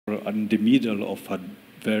in the middle of a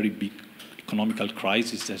very big economical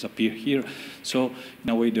crisis that appeared here. So in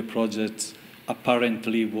a way, the project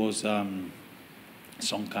apparently was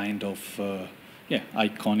some kind of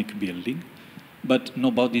iconic building. But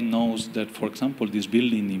nobody knows that, for example, this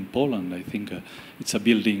building in Poland, I think it's a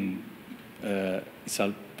building, it's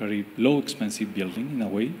a very low expensive building in a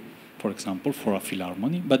way, for example, for a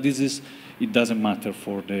Philharmonic. But it doesn't matter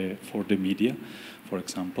for the media, for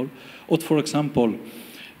example. Or for example,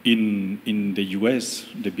 in the US,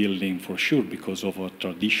 the building for sure, because of a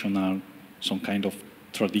traditional, some kind of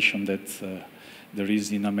tradition that there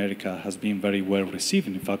is in America, has been very well received.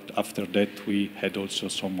 In fact, after that, we had also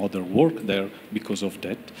some other work there because of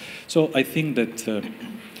that. So I think that,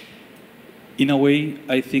 in a way,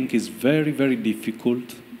 I think it's very, very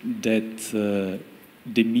difficult that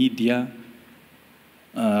the media,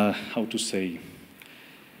 how to say,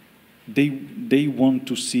 they want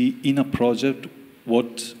to see in a project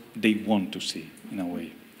what they want to see, in a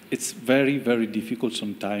way. It's very, very difficult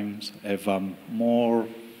sometimes to have a more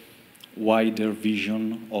wider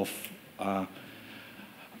vision of a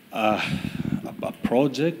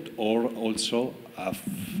project, or also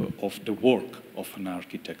of the work of an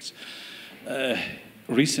architect.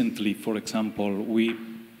 Recently, for example,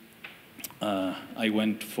 I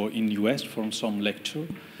went in US for some lecture,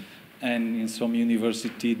 and in some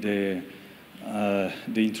university they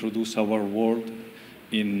introduced our work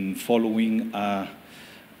in following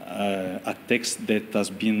a text that has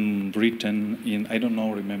been written in, I don't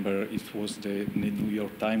know, remember, it was the New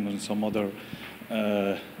York Times or some other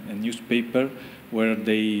newspaper, where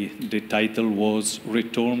the title was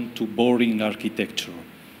 "Return to Boring Architecture."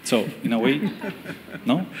 So, in a way,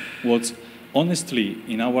 no? Honestly,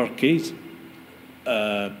 in our case,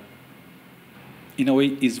 in a way,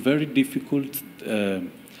 it's very difficult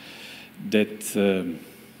that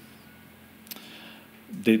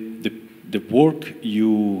the work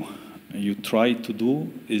you try to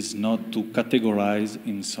do is not to categorize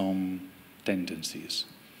in some tendencies.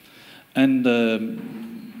 And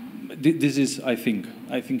this is, I think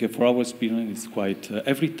for our experience, it's quite,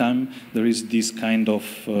 every time there is this kind of,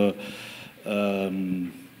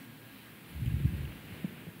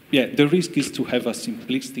 the risk is to have a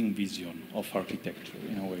simplistic vision of architecture,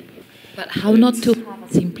 in a way. But how not to have a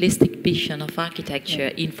simplistic vision of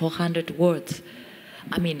architecture in 400 words?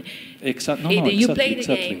 I mean, either you play the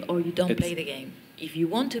game or you don't play the game. If you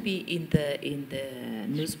want to be in the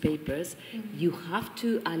newspapers, you have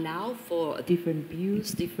to allow for different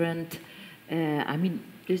views, different. I mean,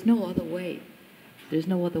 there's no other way. There's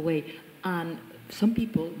no other way. And some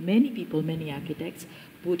people, many architects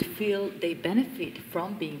would feel they benefit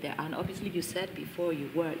from being there. And obviously, you said before you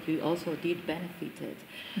also did benefit it.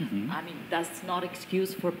 Mm-hmm. I mean, that's not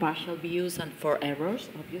excuse for partial views and for errors.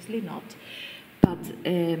 Obviously not. But,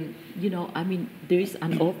 you know, I mean, there is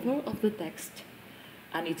an author of the text,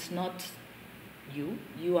 and it's not you.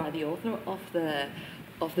 You are the author of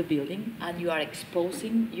the building, and you are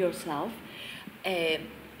exposing yourself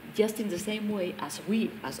just in the same way as we,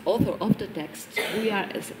 as author of the text, we are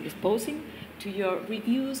exposing to your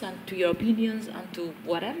reviews and to your opinions and to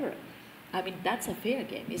whatever. I mean, that's a fair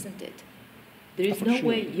game, isn't it? There is no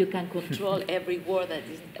way you can control every word that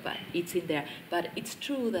it's in there. But it's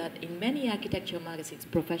true that in many architectural magazines,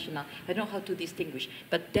 professional, I don't know how to distinguish,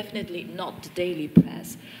 but definitely not the daily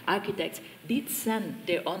press, architects did send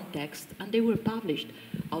their own text, and they were published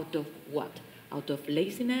out of what? Out of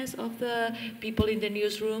laziness of the people in the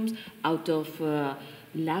newsrooms, out of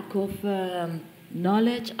lack of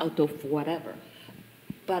knowledge, out of whatever.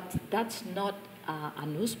 But that's not a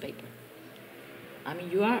newspaper. I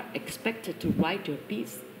mean, you are expected to write your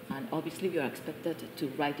piece, and obviously you are expected to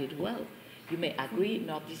write it well. You may agree,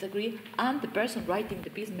 not disagree, and the person writing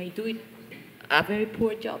the piece may do it a very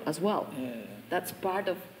poor job as well. Yeah. That's part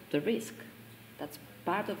of the risk. That's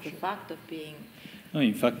part of the fact of being... No,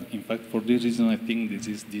 in fact, for this reason, I think this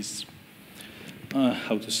is this,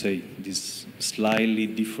 how to say, this slightly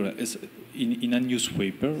different, in a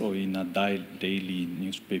newspaper or in a daily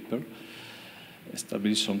newspaper,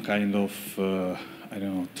 establish some kind of, I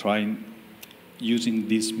don't know, trying, using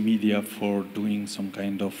this media for doing some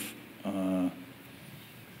kind of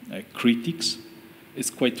critics is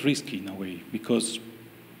quite risky in a way, because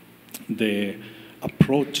the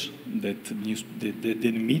approach that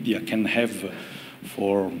the media can have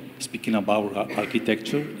for speaking about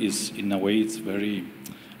architecture is, in a way, it's very,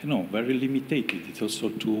 you know, very limited. It's also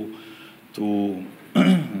to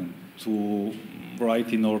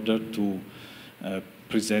write in order to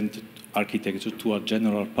present architecture to a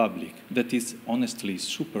general public. That is honestly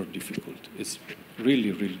super difficult. It's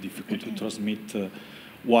really, really difficult to transmit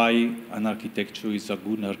why an architecture is a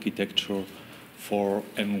good architecture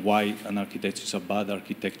and why an architecture is a bad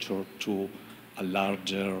architecture to a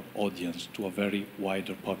larger audience, to a very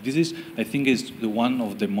wider public. This is, I think, is one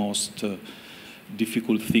of the most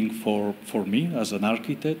difficult thing for me as an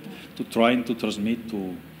architect, to trying to transmit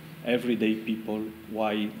to everyday people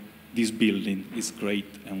why this building is great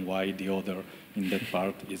and why the other in that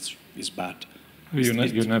part is bad. You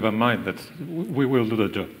never mind that. We will do the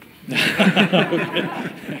job.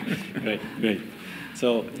 Okay. Great.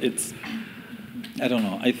 So it's, I don't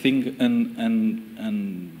know. I think and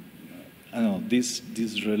I don't know, this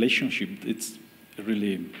relationship. It's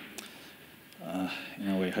really, in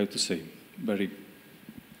a way, how to say, very.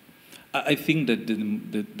 I think that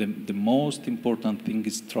the most important thing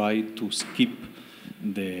is try to skip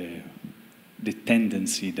the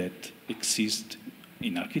tendency that exists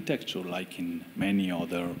in architecture, like in many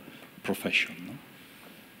other professions. No?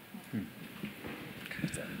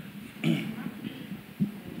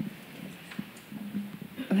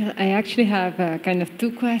 Well, I actually have kind of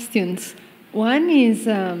two questions. One is,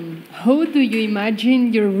 how do you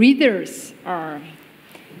imagine your readers are?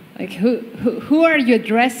 Like, who are you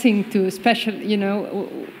addressing to? Especially,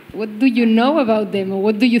 what do you know about them, or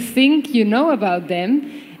what do you think you know about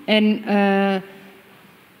them? And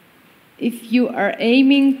if you are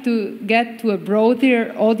aiming to get to a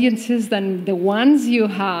broader audiences than the ones you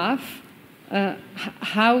have,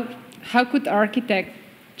 how could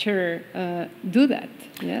architecture do that?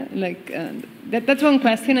 Yeah, like that's one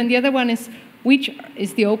question. And the other one is, which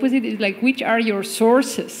is the opposite? Is like, which are your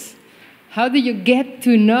sources? How do you get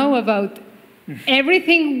to know about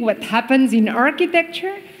everything what happens in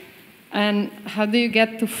architecture? And how do you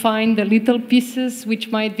get to find the little pieces which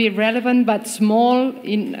might be relevant but small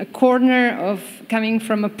in a corner of coming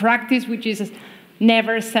from a practice which is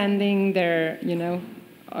never sending their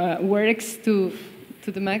works to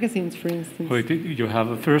the magazines, for instance? Wait, you have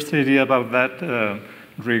a first idea about that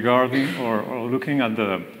regarding or looking at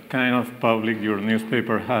the kind of public your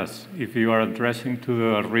newspaper has. If you are addressing to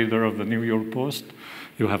the reader of the New York Post,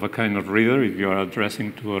 you have a kind of reader. If you are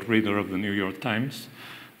addressing to a reader of the New York Times,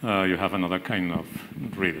 you have another kind of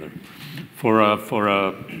reader. For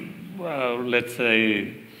let's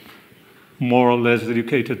say, more or less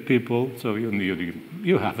educated people, so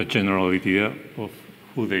you have a general idea of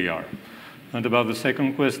who they are. And about the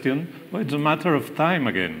second question, well, it's a matter of time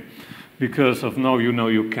again, because of now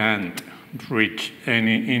you can't reach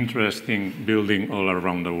any interesting building all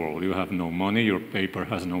around the world. You have no money, your paper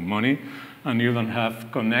has no money, and you don't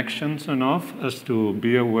have connections enough as to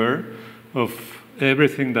be aware of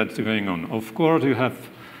everything that's going on. Of course, you have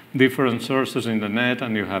different sources in the net,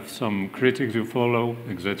 and you have some critics you follow,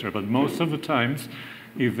 etc. But most of the times,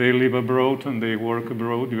 if they live abroad and they work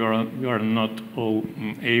abroad, you are not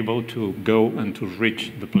able to go and to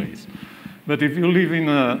reach the place. But if you live in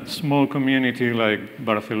a small community like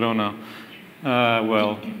Barcelona,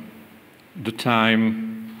 well, the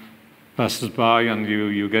time passes by and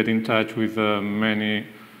you get in touch with many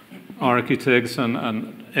architects,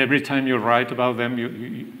 and every time you write about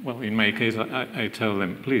them, well, in my case, I tell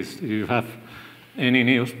them, please, if you have any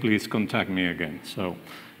news, please contact me again. So,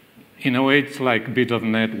 in a way, it's like a bit of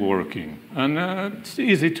networking. And it's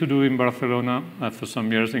easy to do in Barcelona, after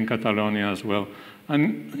some years in Catalonia as well,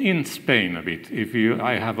 and in Spain a bit.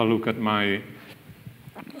 I have a look at my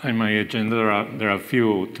agenda, there are a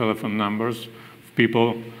few telephone numbers of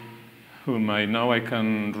people whom I know I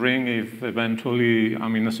can ring if eventually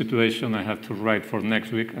I'm in a situation I have to write for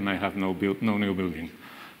next week and I have no new building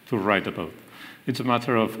to write about. It's a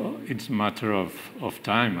matter of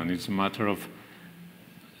time, and it's a matter of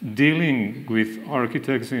dealing with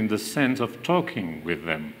architects in the sense of talking with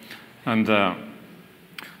them. And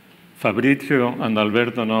Fabrizio and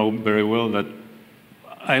Alberto know very well that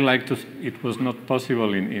it was not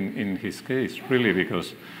possible in his case, really,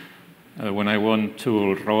 because when I went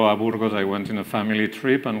to Rohe, Burgos, I went in a family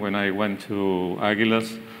trip, and when I went to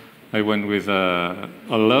Águilas, I went with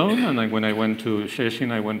alone, and when I went to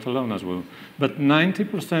Szczecin, I went alone as well. But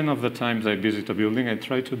 90% of the times I visit a building, I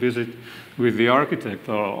try to visit with the architect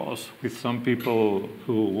or with some people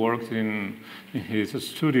who worked in his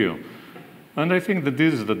studio. And I think that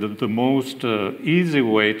this is the most easy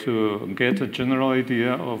way to get a general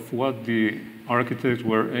idea of what the architects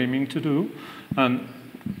were aiming to do. And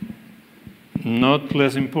not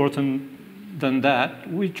less important than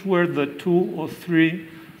that, which were the 2 or 3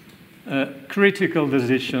 critical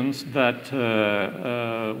decisions that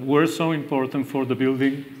were so important for the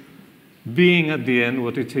building being at the end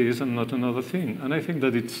what it is and not another thing. And I think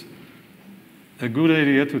that it's a good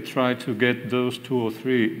idea to try to get those 2 or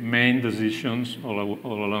 3 main decisions all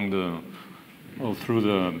along all through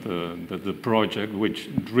the project, which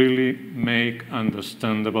really make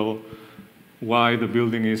understandable why the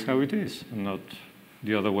building is how it is, and not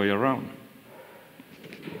the other way around.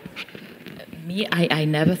 Me, I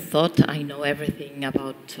never thought I know everything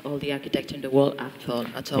about all the architecture in the world at all.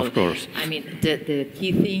 Of course. I mean, the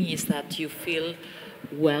key thing is that you feel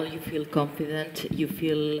well, you feel confident, you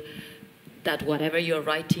feel that whatever you're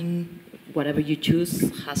writing, whatever you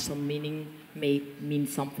choose has some meaning, may mean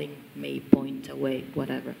something, may point away,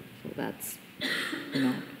 whatever. So that's,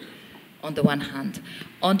 on the one hand.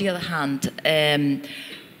 On the other hand,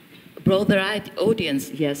 broader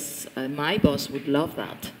audience, yes, my boss would love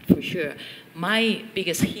that, for sure. My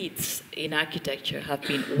biggest hits in architecture have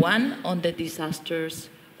been, one, on the disasters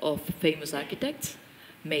of famous architects,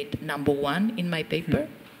 made #1 in my paper,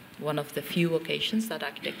 one of the few occasions that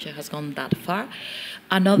architecture has gone that far.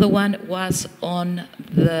 Another one was on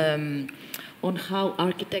how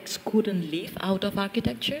architects couldn't live out of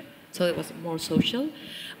architecture, so it was more social.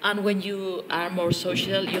 And when you are more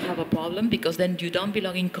social, you have a problem, because then you don't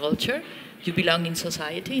belong in culture, you belong in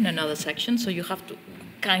society, in another section, so you have to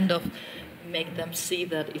kind of make them see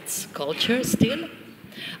that it's culture still.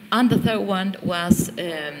 And the third one was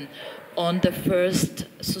on the first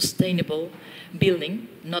sustainable building,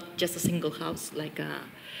 not just a single house, like a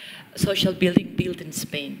social building built in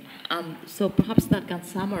Spain. So perhaps that can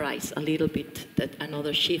summarize a little bit that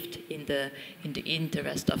another shift in the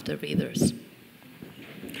interest of the readers.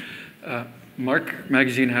 Mark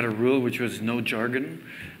magazine had a rule which was no jargon,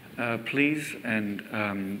 please, and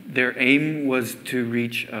their aim was to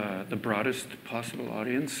reach the broadest possible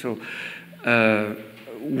audience. So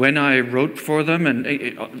when I wrote for them, and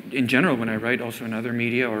in general when I write also in other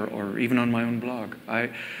media or even on my own blog, I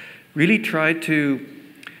really try to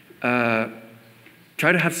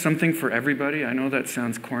have something for everybody. I know that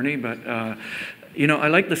sounds corny, but I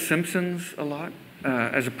like The Simpsons a lot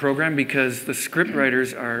as a program, because the script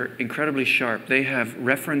writers are incredibly sharp. They have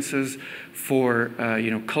references for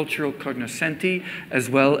cultural cognoscenti as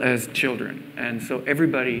well as children, and so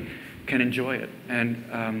everybody can enjoy it.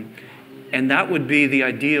 And that would be the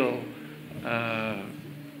ideal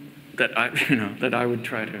that I would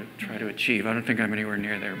try to achieve. I don't think I'm anywhere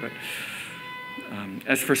near there, but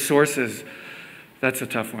as for sources, that's a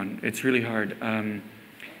tough one. It's really hard.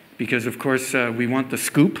 Because of course we want the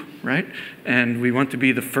scoop, right? And we want to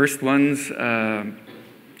be the first ones, to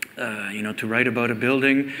write about a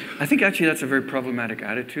building. I think actually that's a very problematic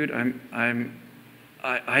attitude.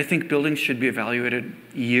 I think buildings should be evaluated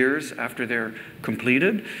years after they're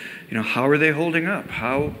completed. How are they holding up?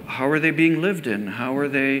 How are they being lived in? How are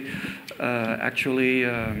they actually,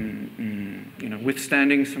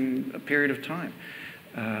 withstanding a period of time?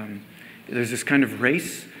 There's this kind of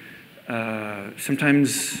race.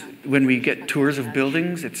 Sometimes when we get tours of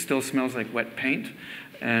buildings, it still smells like wet paint,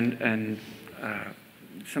 and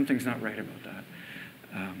something's not right about that.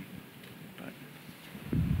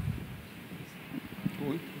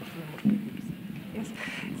 Yes.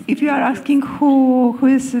 If you are asking who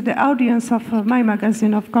is the audience of my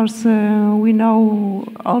magazine, of course we know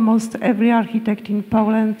almost every architect in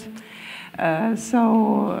Poland.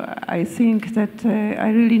 So I think that I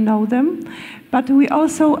really know them. But we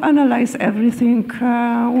also analyze everything.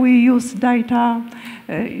 We use data.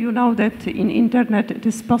 You know that in internet it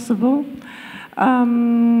is possible.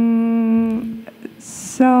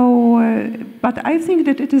 But I think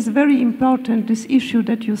that it is very important, this issue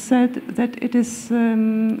that you said, that it is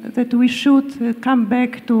that we should come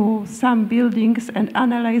back to some buildings and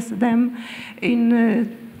analyze them in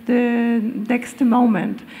the next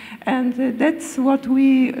moment. And that's what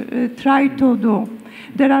we try to do.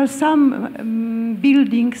 There are some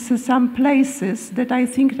buildings, some places that I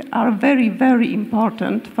think are very, very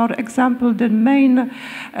important. For example, the main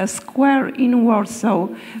square in Warsaw,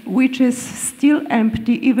 which is still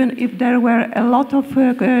empty, even if there were a lot of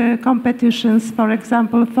competitions, for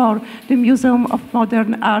example, for the Museum of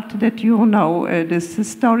Modern Art that you know, this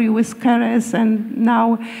story with Keres, and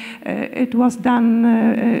now it was done,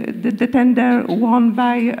 the tender won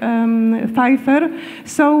by Pfeiffer.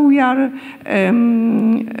 So we are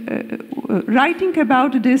writing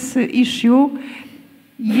about this issue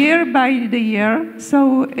year by the year.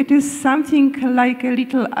 So it is something like a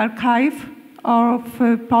little archive of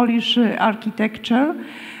Polish architecture.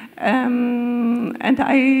 And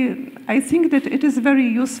I think that it is very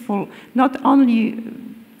useful, not only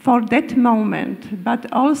for that moment, but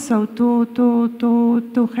also to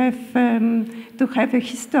have a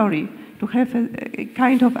history, to have a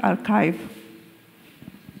kind of archive.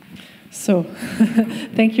 So,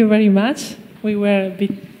 thank you very much. We were a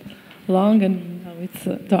bit long and now it's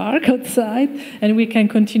dark outside, and we can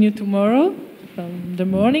continue tomorrow. from the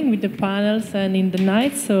morning with the panels and in the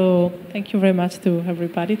night. So thank you very much to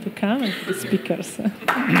everybody to come and to the speakers.